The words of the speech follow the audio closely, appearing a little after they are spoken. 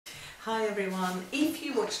Hi everyone, if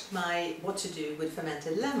you watched my what to do with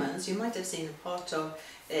fermented lemons, you might have seen a part of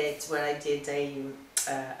it where I did an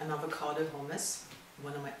avocado hummus,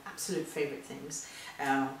 one of my absolute favorite things.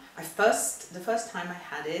 The first time I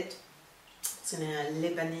had it, it's in a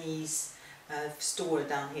Lebanese store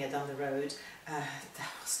down the road. That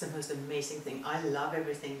was the most amazing thing. I love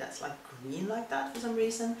everything that's like green like that for some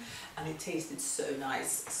reason, and it tasted so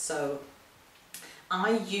nice. So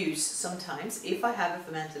I use sometimes, if I have a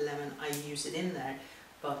fermented lemon, I use it in there,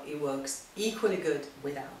 but it works equally good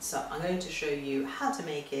without. So I'm going to show you how to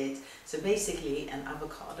make it. So basically an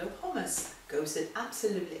avocado hummus goes with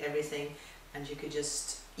absolutely everything, and you could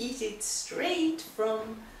just eat it straight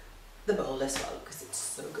from the bowl as well because it's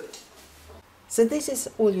so good. So this is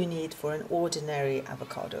all you need for an ordinary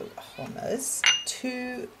avocado hummus.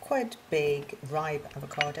 2 quite big ripe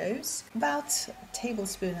avocados, about 1.5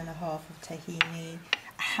 tablespoons of tahini,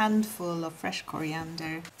 a handful of fresh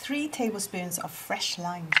coriander, 3 tablespoons of fresh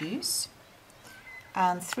lime juice,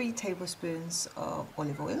 and 3 tablespoons of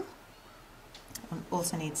olive oil. One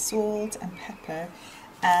also needs salt and pepper,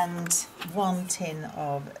 and 1 tin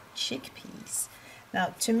of chickpeas.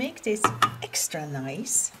 Now, to make this extra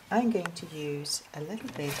nice, I'm going to use a little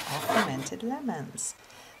bit of fermented lemons.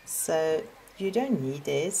 So you don't need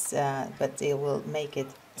this, but it will make it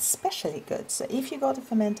especially good. So if you got a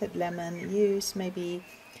fermented lemon, use maybe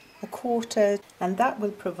 1/4, and that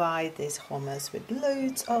will provide this hummus with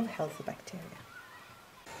loads of healthy bacteria.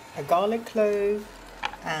 A garlic clove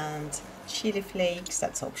and chili flakes,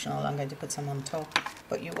 that's optional, I'm going to put some on top,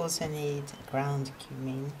 but you also need ground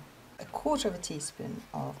cumin. 1/4 teaspoon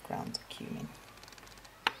of ground cumin.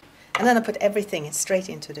 And then I put everything straight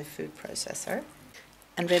into the food processor.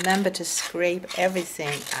 And remember to scrape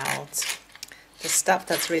everything out. The stuff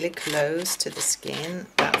that's really close to the skin,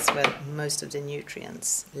 that's where most of the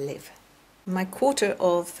nutrients live. My 1/4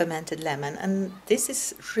 of fermented lemon, and this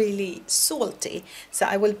is really salty, so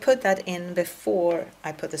I will put that in before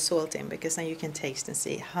I put the salt in, because then you can taste and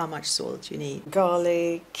see how much salt you need.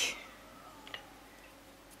 Garlic,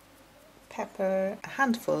 pepper, a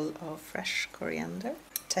handful of fresh coriander,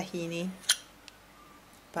 tahini,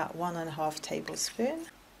 about 1.5 tablespoons,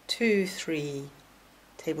 2-3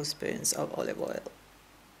 tablespoons of olive oil,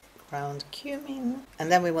 ground cumin, and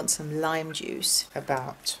then we want some lime juice,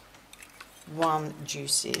 about 1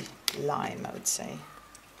 juicy lime, I would say.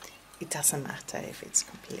 It doesn't matter if it's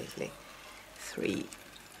completely 3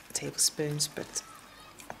 tablespoons, but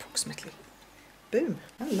approximately. Boom!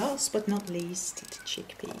 And last but not least, the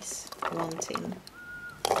chickpeas, 1 tin.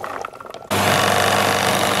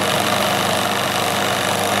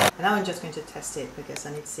 And now I'm just going to test it because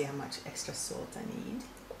I need to see how much extra salt I need.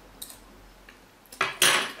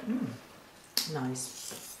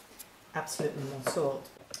 Nice. Absolutely no salt.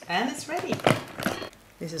 And it's ready.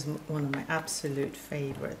 This is one of my absolute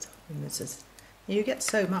favorite hummuses. You get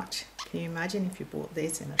so much. Can you imagine if you bought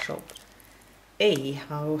this in a shop? A,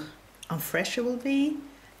 how unfresh it will be,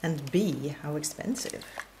 and B, how expensive.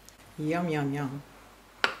 Yum, yum, yum.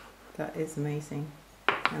 That is amazing.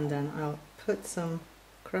 And then I'll put some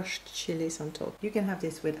crushed chilies on top. You can have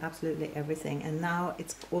this with absolutely everything, and now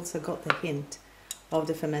it's also got the hint of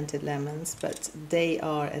the fermented lemons, but they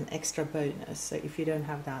are an extra bonus. So if you don't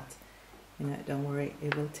have that, you know, don't worry,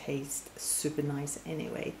 it will taste super nice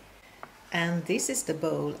anyway. And this is the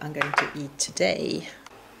bowl I'm going to eat today.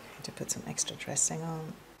 I'm going to put some extra dressing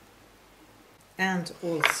on, and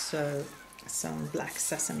also some black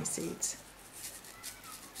sesame seeds.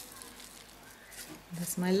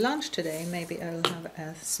 That's my lunch today. Maybe I'll have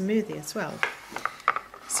a smoothie as well.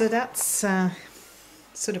 So that's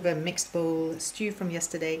sort of a mixed bowl stew from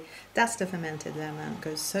yesterday. That's the fermented lemon,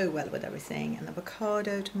 goes so well with everything. An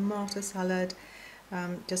avocado, tomato salad,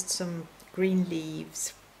 just some green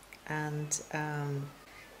leaves, and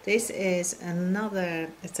this is another,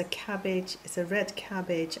 it's a cabbage, it's a red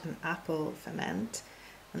cabbage and apple ferment,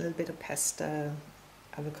 a little bit of pesto,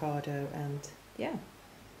 avocado, and yeah,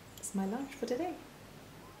 it's my lunch for today.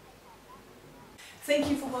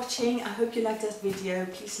 Thank you for watching. I hope you liked that video.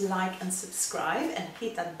 Please like and subscribe and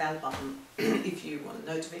hit that bell button if you want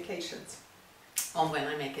notifications on when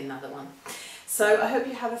I make another one. So I hope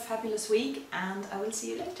you have a fabulous week, and I will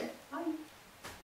see you later. Bye.